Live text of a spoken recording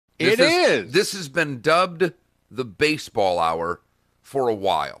This has been dubbed the baseball hour for a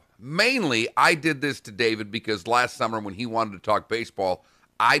while. Mainly, I did this to David because last summer when he wanted to talk baseball,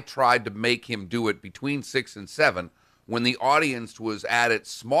 I tried to make him do it between 6 and 7 when the audience was at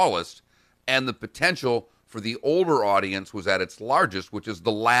its smallest and the potential for the older audience was at its largest, which is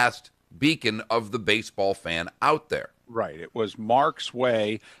the last beacon of the baseball fan out there. Right. It was Mark's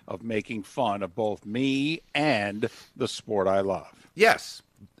way of making fun of both me and the sport I love. Yes.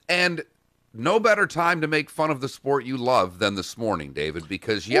 And no better time to make fun of the sport you love than this morning, David,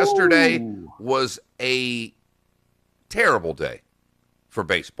 because yesterday was a terrible day for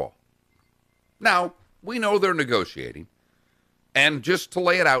baseball. Now, we know they're negotiating. And just to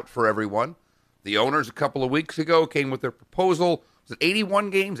lay it out for everyone, the owners a couple of weeks ago came with their proposal. Was it 81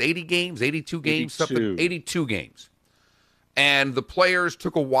 games, 80 games, 82 games, 82. something? 82 games. And the players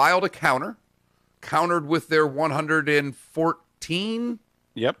took a while to countered with their 114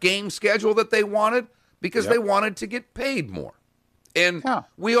 game schedule that they wanted because they wanted to get paid more. And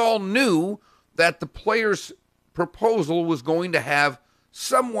we all knew that the players' proposal was going to have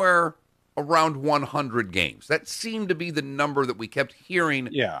somewhere around 100 games. That seemed to be the number that we kept hearing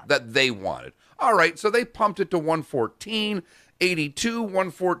that they wanted. All right, so they pumped it to 114, 82,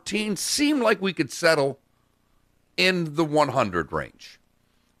 114. Seemed like we could settle in the 100 range.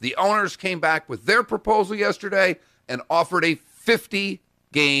 The owners came back with their proposal yesterday and offered a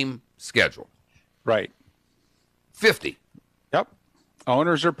 50-game schedule. Right. 50. Yep.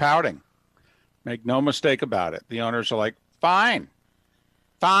 Owners are pouting. Make no mistake about it. The owners are like, fine.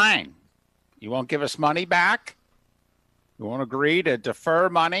 You won't give us money back? You won't agree to defer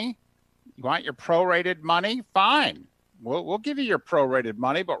money? You want your prorated money? Fine. We'll give you your prorated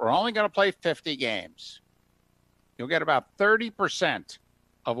money, but we're only going to play 50 games. You'll get about 30%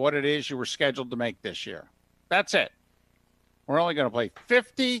 of what it is you were scheduled to make this year. That's it. We're only going to play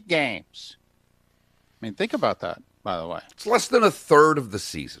 50 games. I mean, think about that, by the way. It's less than a third of the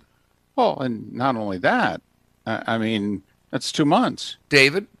season. Well, and not only that, I mean, that's 2 months.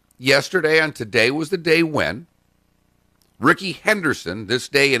 David, yesterday and today was the day when Ricky Henderson,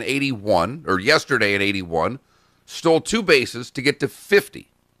 yesterday in 81, stole 2 bases to get to 50,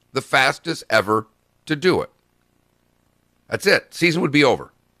 the fastest ever to do it. That's it. Season would be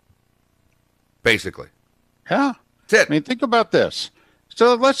over. Basically. Yeah. That's it. I mean, think about this.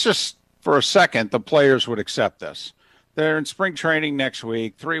 So let's just, for a second, the players would accept this. They're in spring training next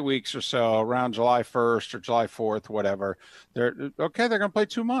week, 3 weeks or so, around July 1st or July 4th, whatever. They're going to play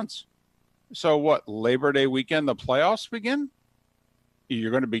 2 months. So what, Labor Day weekend, the playoffs begin?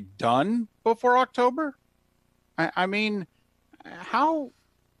 You're going to be done before October? I mean, how?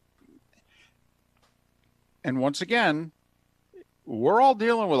 And once again, we're all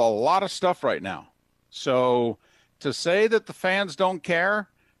dealing with a lot of stuff right now. So to say that the fans don't care,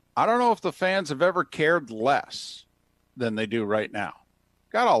 I don't know if the fans have ever cared less than they do right now.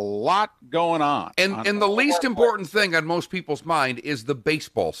 Got a lot going on. And the least important thing on most people's mind is the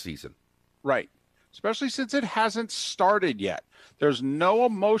baseball season. Right. Especially since it hasn't started yet. There's no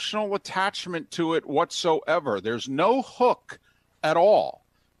emotional attachment to it whatsoever. There's no hook at all.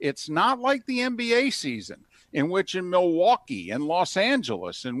 It's not like the NBA season, in which in Milwaukee and Los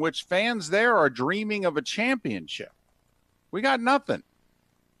Angeles, in which fans there are dreaming of a championship. We got nothing.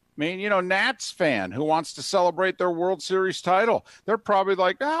 I mean, Nats fan who wants to celebrate their World Series title, they're probably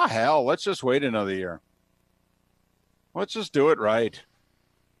like, hell, let's just wait another year. Let's just do it right.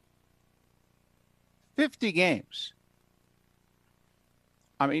 50 games.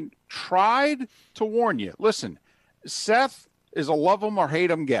 I mean, tried to warn you. Listen, Seth is a love him or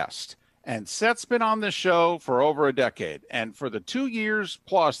hate him guest. And Seth's been on this show for over a decade. And for the 2 years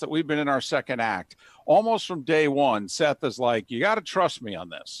plus that we've been in our second act, almost from day one, Seth is like, you got to trust me on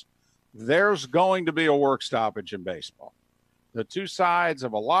this. There's going to be a work stoppage in baseball. The two sides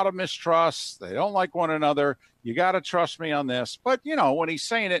have a lot of mistrust. They don't like one another. You got to trust me on this. But, when he's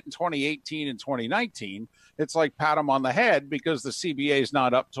saying it in 2018 and 2019, it's like pat him on the head because the CBA is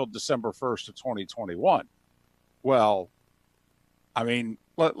not up till December 1st of 2021. Well, I mean,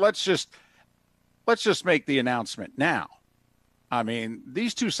 let's just make the announcement now. I mean,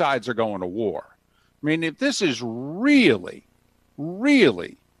 these two sides are going to war. I mean, if this is really,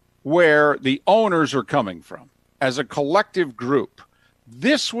 really where the owners are coming from as a collective group,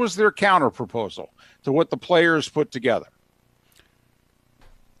 this was their counter proposal to what the players put together.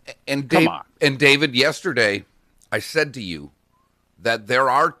 And David, yesterday I said to you that there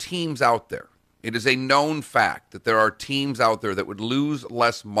are teams out there. It is a known fact that there are teams out there that would lose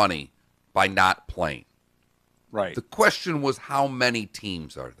less money by not playing. Right. The question was, how many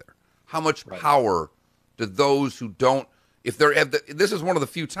teams are there? How much power do those who don't If they're this is one of the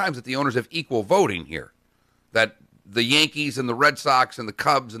few times that the owners have equal voting here, that the Yankees and the Red Sox and the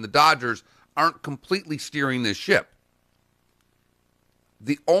Cubs and the Dodgers aren't completely steering this ship.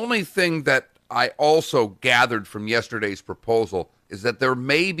 The only thing that I also gathered from yesterday's proposal is that there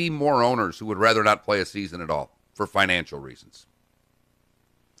may be more owners who would rather not play a season at all for financial reasons.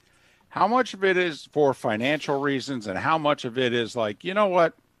 How much of it is for financial reasons and how much of it is like, you know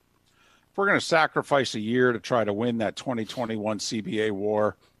what? If we're going to sacrifice a year to try to win that 2021 CBA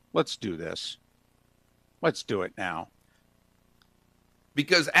war, let's do this. Let's do it now.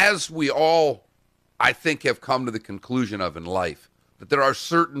 Because as we all, I think, have come to the conclusion of in life, that there are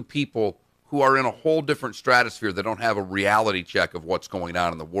certain people who are in a whole different stratosphere that don't have a reality check of what's going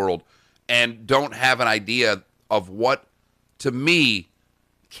on in the world and don't have an idea of what, to me,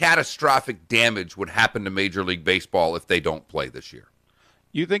 catastrophic damage would happen to Major League Baseball if they don't play this year.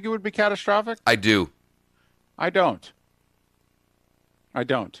 You think it would be catastrophic? I do. I don't.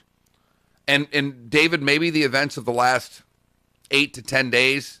 And David, maybe the events of the last 8 to 10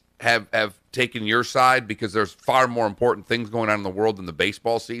 days have taken your side because there's far more important things going on in the world than the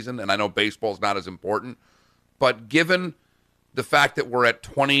baseball season, and I know baseball's not as important. But given the fact that we're at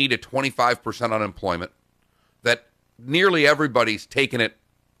 20 to 25% unemployment, that nearly everybody's taken it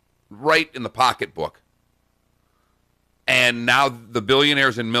right in the pocketbook, and now the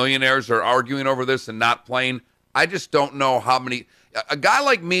billionaires and millionaires are arguing over this and not playing, I just don't know how many. A guy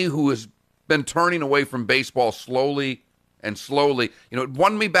like me who has been turning away from baseball slowly, it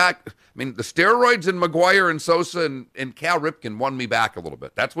won me back. I mean, the steroids and McGuire and Sosa and Cal Ripken won me back a little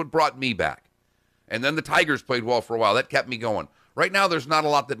bit. That's what brought me back. And then the Tigers played well for a while. That kept me going. Right now, there's not a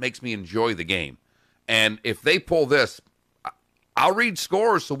lot that makes me enjoy the game. And if they pull this, I'll read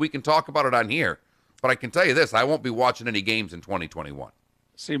scores so we can talk about it on here. But I can tell you this, I won't be watching any games in 2021.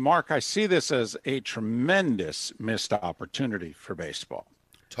 See, Mark, I see this as a tremendous missed opportunity for baseball.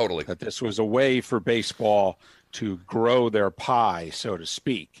 Totally. That this was a way for baseball to grow their pie, so to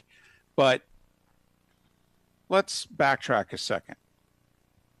speak. But let's backtrack a second.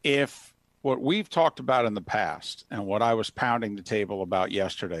 If what we've talked about in the past and what I was pounding the table about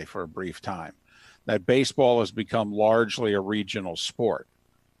yesterday for a brief time, that baseball has become largely a regional sport.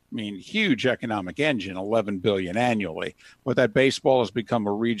 I mean, huge economic engine, 11 billion annually, but that baseball has become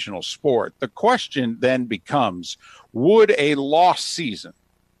a regional sport. The question then becomes, would a lost season,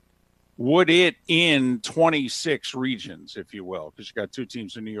 would it in 26 regions, if you will, because you got 2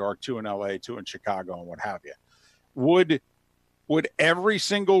 teams in New York, 2 in LA, 2 in Chicago, and what have you, would every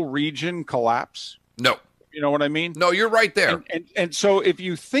single region collapse? No. You know what I mean? No, you're right there. And so if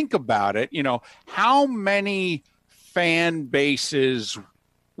you think about it, how many fan bases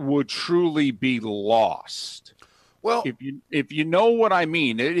would truly be lost? Well, if you know what I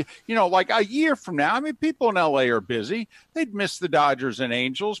mean, like a year from now, I mean, people in LA are busy. They'd miss the Dodgers and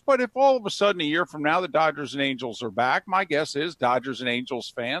Angels. But if all of a sudden a year from now, the Dodgers and Angels are back, my guess is Dodgers and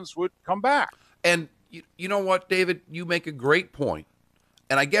Angels fans would come back. And you know what, David, you make a great point.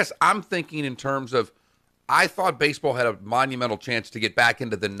 And I guess I'm thinking in terms of, I thought baseball had a monumental chance to get back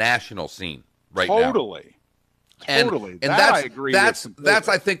into the national scene now. Totally. And that's, I agree. That's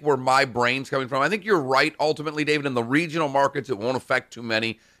I think where my brain's coming from. I think you're right. Ultimately, David, in the regional markets, it won't affect too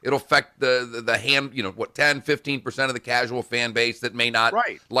many. It'll affect the 10, 15% of the casual fan base that may not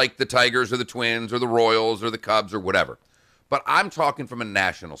like the Tigers or the Twins or the Royals or the Cubs or whatever. But I'm talking from a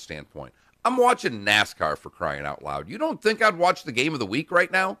national standpoint. I'm watching NASCAR, for crying out loud. You don't think I'd watch the game of the week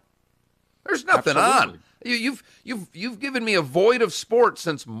right now? There's nothing on. You've given me a void of sports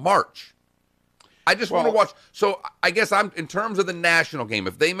since March. I just want to watch. So I guess I'm in terms of the national game.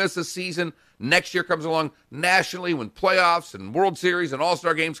 If they miss a season, next year comes along nationally when playoffs and World Series and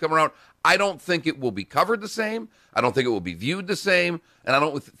All-Star games come around, I don't think it will be covered the same. I don't think it will be viewed the same. And I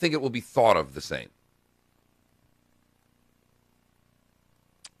don't think it will be thought of the same.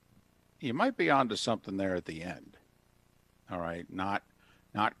 You might be onto something there at the end. All right. Not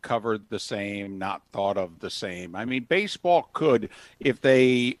covered the same, not thought of the same. I mean, baseball could, if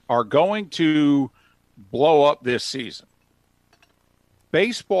they are going to blow up this season,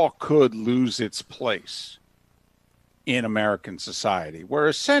 baseball could lose its place in American society, where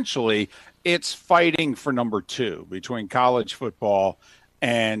essentially it's fighting for number 2 between college football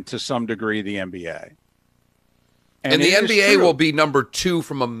and, to some degree, the NBA. And the NBA will be number 2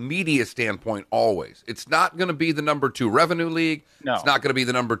 from a media standpoint always. It's not going to be the number 2 revenue league. No. It's not going to be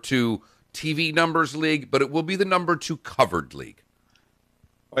the number 2 TV numbers league, but it will be the number 2 covered league.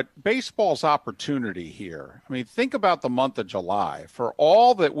 But baseball's opportunity here, I mean, think about the month of July. For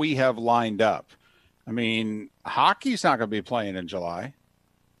all that we have lined up, I mean, hockey's not going to be playing in July.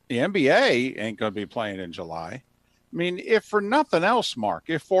 The NBA ain't going to be playing in July. I mean, if for nothing else, Mark,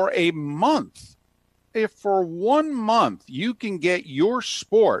 if for 1 month you can get your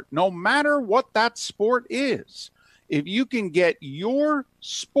sport, no matter what that sport is, if you can get your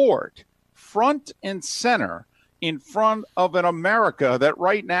sport front and center in front of an America that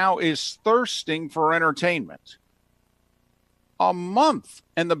right now is thirsting for entertainment, a month.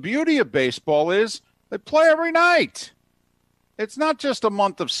 And the beauty of baseball is they play every night. It's not just a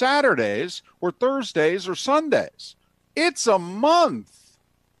month of Saturdays or Thursdays or Sundays. It's a month.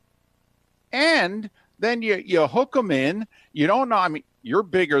 And then you hook them in. You don't know. I mean, you're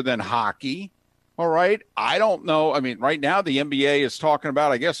bigger than hockey. All right. I don't know. I mean, right now the NBA is talking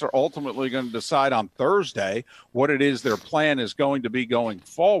about, I guess they're ultimately going to decide on Thursday what it is their plan is going to be going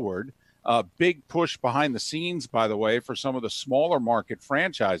forward. Big push behind the scenes, by the way, for some of the smaller market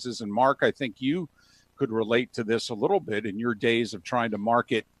franchises. And Mark, I think you could relate to this a little bit in your days of trying to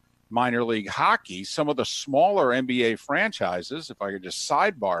market minor league hockey. Some of the smaller NBA franchises, if I could just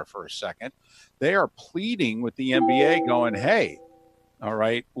sidebar for a second, they are pleading with the NBA going, hey, all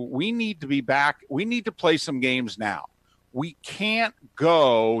right, we need to be back. We need to play some games now. We can't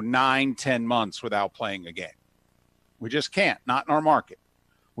go 9-10 months without playing a game. We just can't, not in our market.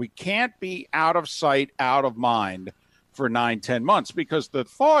 We can't be out of sight, out of mind for 9-10 months, because the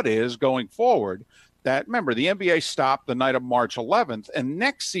thought is going forward that, remember, the NBA stopped the night of March 11th, and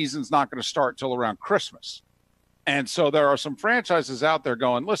next season's not going to start till around Christmas. And so there are some franchises out there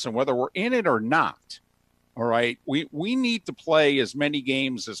going, listen, whether we're in it or not, all right, we need to play as many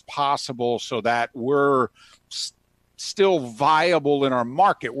games as possible so that we're still viable in our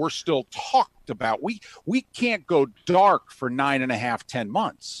market. We're still talked about. We can't go dark for 9.5, 10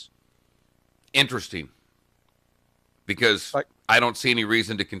 months. Interesting. Because I don't see any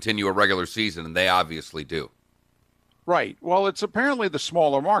reason to continue a regular season, and they obviously do. Right. Well, it's apparently the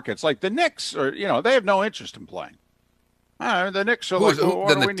smaller markets. Like the Knicks, are, they have no interest in playing. The Knicks are who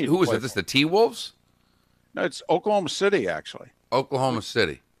is it? This the T-Wolves? No, it's Oklahoma City, actually. Oklahoma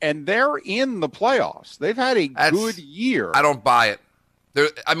City. And they're in the playoffs. They've had a good year. I don't buy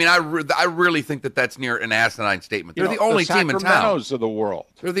it. I really think that's near an asinine statement. They're the only team in town. The Sacramentos of the world.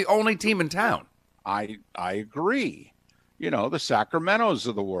 They're the only team in town. I agree. The Sacramentos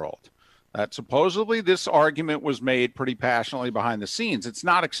of the world. That supposedly this argument was made pretty passionately behind the scenes. It's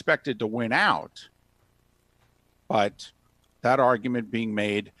not expected to win out, but that argument being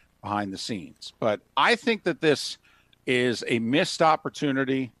made behind the scenes. But I think that this is a missed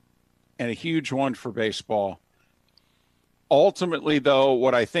opportunity and a huge one for baseball. Ultimately, though,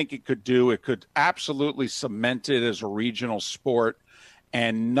 what I think it could do, it could absolutely cement it as a regional sport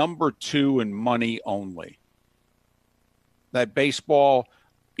and number 2 in money only. That baseball,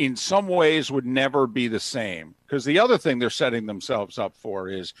 in some ways, would never be the same. Because the other thing they're setting themselves up for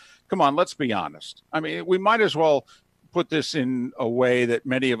is, come on, let's be honest. I mean, we might as well put this in a way that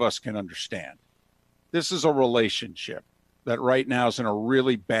many of us can understand. This is a relationship that right now is in a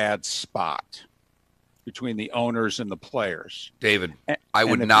really bad spot between the owners and the players. David, I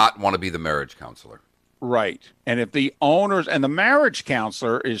would not want to be the marriage counselor. Right. And if the owners and the marriage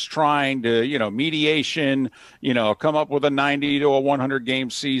counselor is trying to, mediation, come up with a 90 to a 100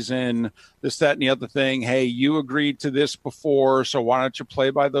 game season, this, that, and the other thing. Hey, you agreed to this before, so why don't you play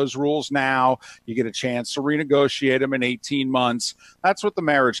by those rules now? You get a chance to renegotiate them in 18 months. That's what the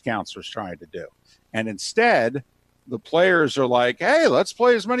marriage counselor is trying to do. And instead, the players are like, hey, let's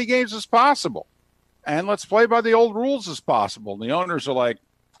play as many games as possible. And let's play by the old rules as possible. And the owners are like,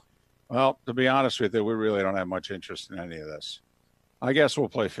 well, to be honest with you, we really don't have much interest in any of this. I guess we'll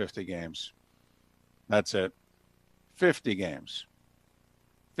play 50 games. That's it. 50 games.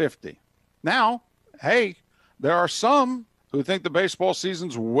 50. Now, hey, there are some who think the baseball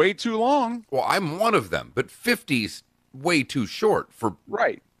season's way too long. Well, I'm one of them, but 50's way too short for...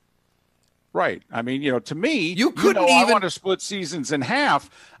 Right. Right. I mean, to me, you couldn't even... I want to split seasons in half.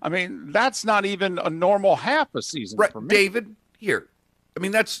 I mean, that's not even a normal half a season for me. David, here. I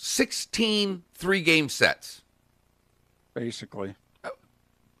mean, that's 16 3-game sets. Basically.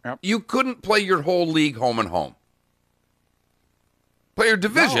 Yep. You couldn't play your whole league home and home. Play your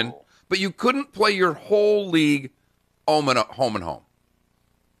division, but you couldn't play your whole league home and home.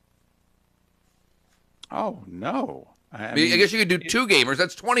 Oh, no. I guess you could do 2-gamers.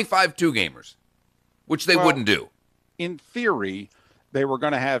 That's 25 2-gamers, which they wouldn't do. In theory, they were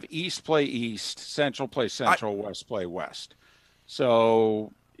going to have East play East, Central play Central, West play West.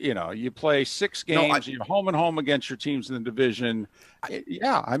 So, you play 6 games, you're home and home against your teams in the division. I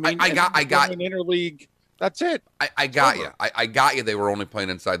got an interleague. That's it. I got you. I got you. They were only playing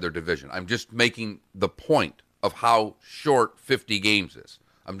inside their division. I'm just making the point of how short 50 games is.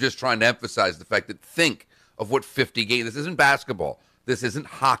 I'm just trying to emphasize the fact that think of what 50 games. This isn't basketball. This isn't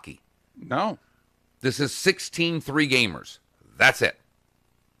hockey. No. This is 16 3-gamers. That's it.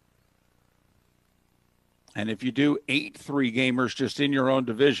 And if you do 8 3-gamers just in your own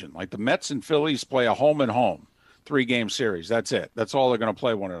division, like the Mets and Phillies play a home and home 3-game series, that's it. That's all they're going to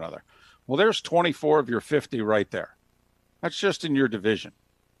play one another. Well, there's 24 of your 50 right there. That's just in your division.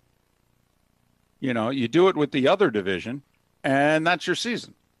 You know, you do it with the other division, and that's your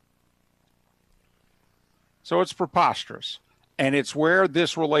season. So it's preposterous. And it's where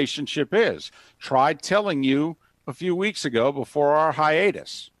this relationship is. Tried telling you a few weeks ago before our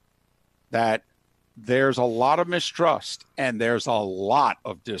hiatus that there's a lot of mistrust and there's a lot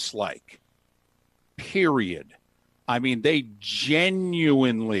of dislike. Period. I mean, they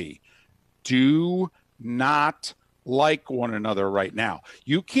genuinely do not like one another right now.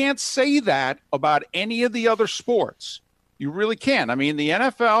 You can't say that about any of the other sports. You really can't. I mean, the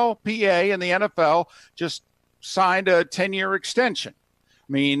NFL, PA, and the NFL just signed a 10-year extension.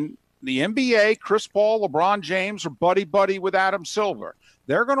 I mean, the NBA, Chris Paul, LeBron James are buddy-buddy with Adam Silver.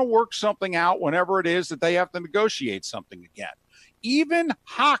 They're going to work something out whenever it is that they have to negotiate something again. Even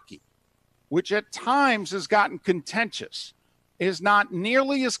hockey, which at times has gotten contentious, is not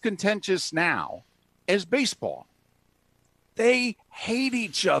nearly as contentious now as baseball. They hate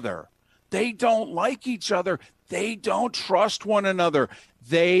each other. They don't like each other. They don't trust one another.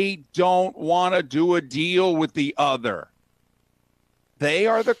 They don't want to do a deal with the other. They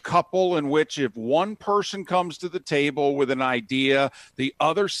are the couple in which if one person comes to the table with an idea, the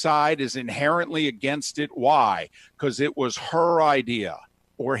other side is inherently against it. Why? Because it was her idea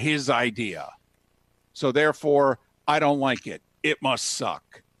or his idea. So therefore, I don't like it. It must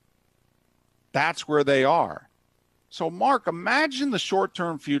suck. That's where they are. So, Mark, imagine the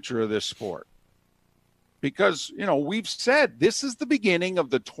short-term future of this sport. Because, you know, we've said this is the beginning of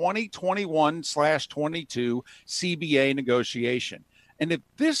the 2021/22 CBA negotiation. And if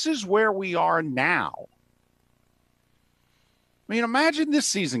this is where we are now, I mean, imagine this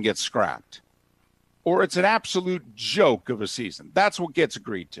season gets scrapped or it's an absolute joke of a season. That's what gets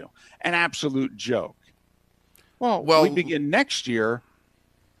agreed to, an absolute joke. Well, we begin next year.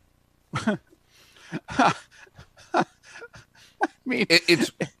 I mean,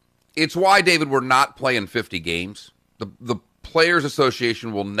 it's why, David, we're not playing 50 games. The Players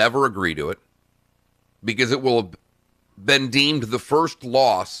Association will never agree to it because it will have been deemed the first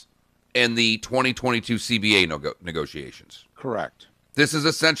loss in the 2022 CBA negotiations. Correct. This is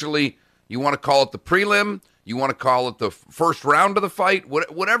essentially, you want to call it the prelim, you want to call it the first round of the fight,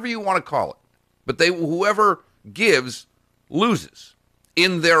 whatever you want to call it. But whoever gives loses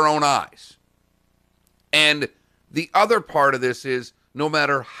in their own eyes. And the other part of this is, no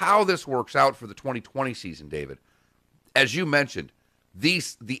matter how this works out for the 2020 season, David, as you mentioned, the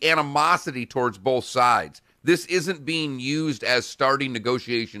animosity towards both sides, this isn't being used as starting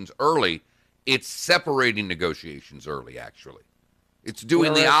negotiations early. It's separating negotiations early, actually. It's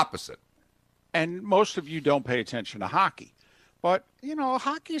doing the opposite. And most of you don't pay attention to hockey. But, you know,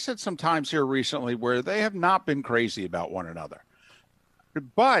 hockey's had some times here recently where they have not been crazy about one another.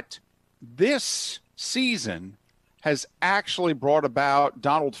 But this season has actually brought about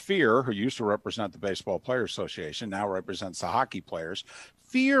Donald Fear, who used to represent the Baseball Players Association, now represents the hockey players.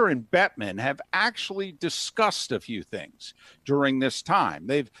 Fear and Bettman have actually discussed a few things during this time.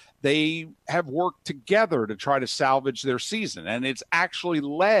 They have worked together to try to salvage their season, and it's actually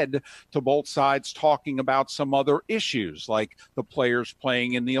led to both sides talking about some other issues, like the players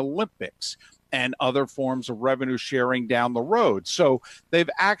playing in the Olympics and other forms of revenue sharing down the road. So they've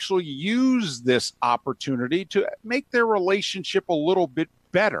actually used this opportunity to make their relationship a little bit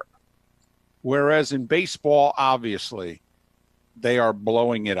better. Whereas in baseball, obviously, they are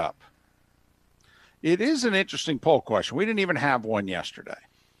blowing it up. It is an interesting poll question. We didn't even have one yesterday.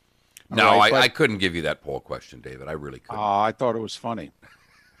 No, right, I couldn't give you that poll question, David. I really couldn't. I thought it was funny.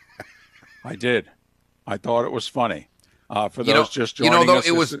 I did. I thought it was funny. For those just joining us,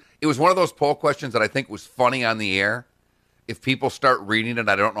 it was one of those poll questions that I think was funny on the air. If people start reading it,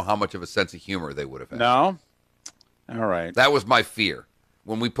 I don't know how much of a sense of humor they would have had. No? All right. That was my fear.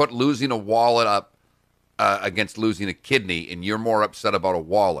 When we put losing a wallet up against losing a kidney, and you're more upset about a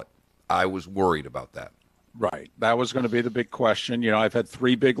wallet, I was worried about that. Right. That was going to be the big question. You know, I've had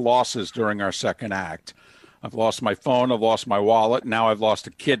 3 big losses during our second act. I've lost my phone, I've lost my wallet, and now I've lost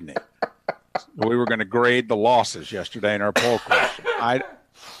a kidney. We were going to grade the losses yesterday in our poll question. I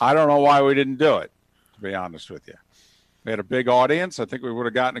don't know why we didn't do it, to be honest with you. We had a big audience. I think we would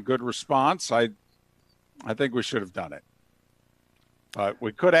have gotten a good response. I think we should have done it. But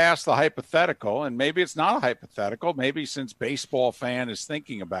we could ask the hypothetical, and maybe it's not a hypothetical. Maybe since Baseball Fan is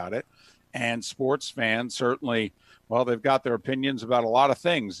thinking about it, And sports fans certainly, well, they've got their opinions about a lot of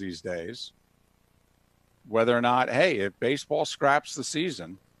things these days. Whether or not, hey, if baseball scraps the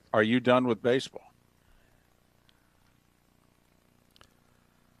season, are you done with baseball?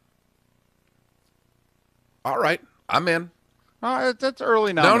 All right, I'm in. That's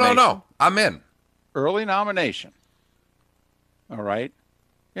early nomination. No. I'm in. Early nomination. All right.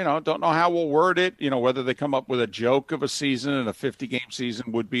 Don't know how we'll word it. Whether they come up with a joke of a season and a 50-game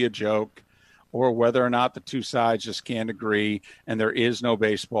season would be a joke, or whether or not the two sides just can't agree and there is no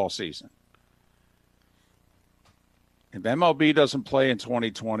baseball season. If MLB doesn't play in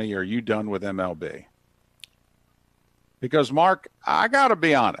 2020, are you done with MLB? Because, Mark, I got to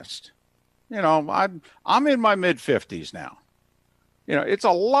be honest. I'm in my mid-50s now. It's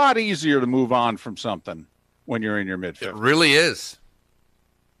a lot easier to move on from something when you're in your mid-50s. It really is.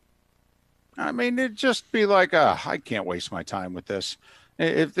 I mean, it'd just be like, I can't waste my time with this.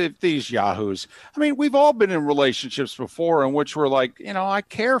 If these yahoos, I mean, we've all been in relationships before in which we're like, I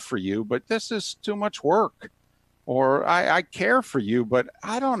care for you, but this is too much work. Or I care for you, but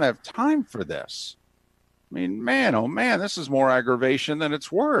I don't have time for this. I mean, man, oh man, this is more aggravation than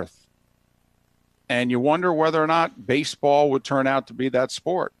it's worth. And you wonder whether or not baseball would turn out to be that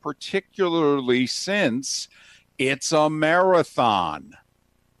sport, particularly since it's a marathon.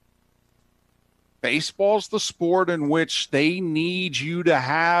 Baseball's the sport in which they need you to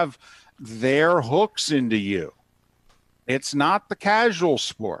have their hooks into you. It's not the casual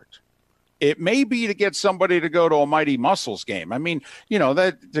sport. It may be to get somebody to go to a Mighty Muscles game. I mean,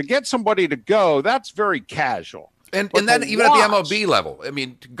 that to get somebody to go, that's very casual. And then even at the MLB level, I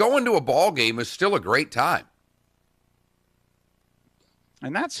mean, to go into a ball game is still a great time.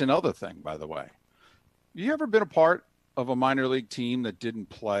 And that's another thing, by the way. You ever been a part of a minor league team that didn't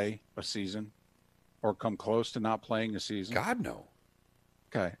play a season or come close to not playing a season? God, no.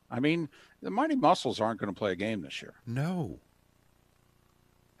 Okay. I mean, the Mighty Muscles aren't going to play a game this year. No.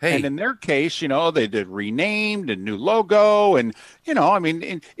 Hey. And in their case, they did renamed and new logo. And, I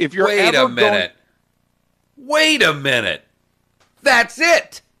mean, if you're Wait a minute. That's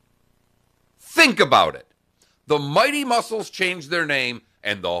it. Think about it. The Mighty Muscles changed their name,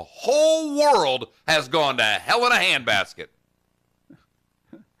 and the whole world has gone to hell in a handbasket.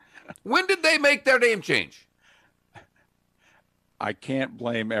 When did they make their name change? I can't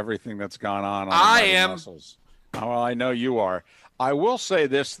blame everything that's gone on the I Mighty am. Muscles. Oh, well, I know you are. I will say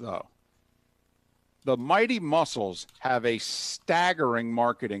this, though. The Mighty Muscles have a staggering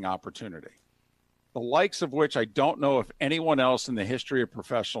marketing opportunity, the likes of which I don't know if anyone else in the history of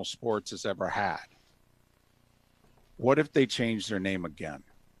professional sports has ever had. What if they change their name again?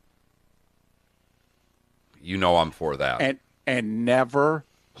 I'm for that. And never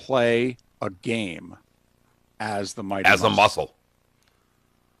play a game as the Mighty Muscles. As a muscle.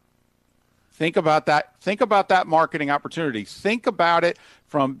 Think about that. Think about that marketing opportunity. Think about it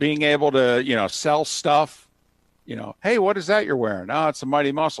from being able to, sell stuff. Hey, what is that you're wearing? Oh, it's the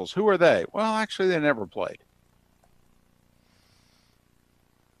Mighty Muscles. Who are they? Well, actually, they never played.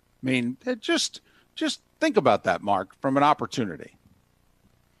 I mean, just think about that, Mark, from an opportunity.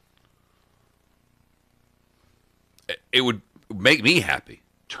 It would make me happy.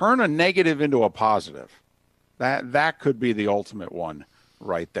 Turn a negative into a positive. That could be the ultimate one.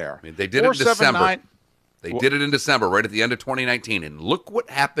 Right there. I mean, they did it in December. They did it in December, right at the end of 2019. And look what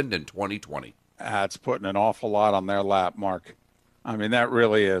happened in 2020. That's putting an awful lot on their lap, Mark. I mean, that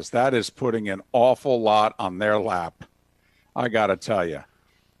really is. That is putting an awful lot on their lap. I got to tell you.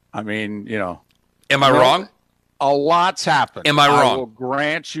 I mean, Am I wrong? A lot's happened. Am I wrong? I will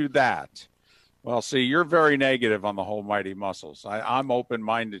grant you that. Well, see, you're very negative on the whole Mighty Muscles. I'm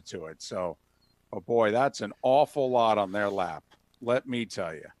open-minded to it. So, boy, that's an awful lot on their lap. Let me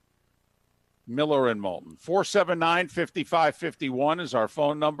tell you. Miller and Moulton. 479-5551 is our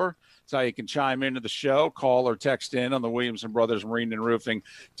phone number. That's how you can chime into the show. Call or text in on the Williams & Brothers Marine and Roofing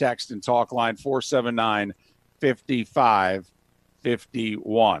text and talk line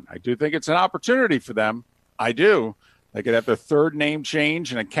 479-5551. I do think it's an opportunity for them. I do. They could have their third name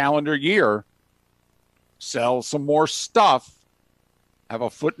change in a calendar year, sell some more stuff, have a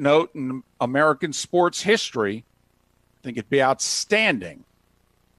footnote in American sports history. I think it'd be outstanding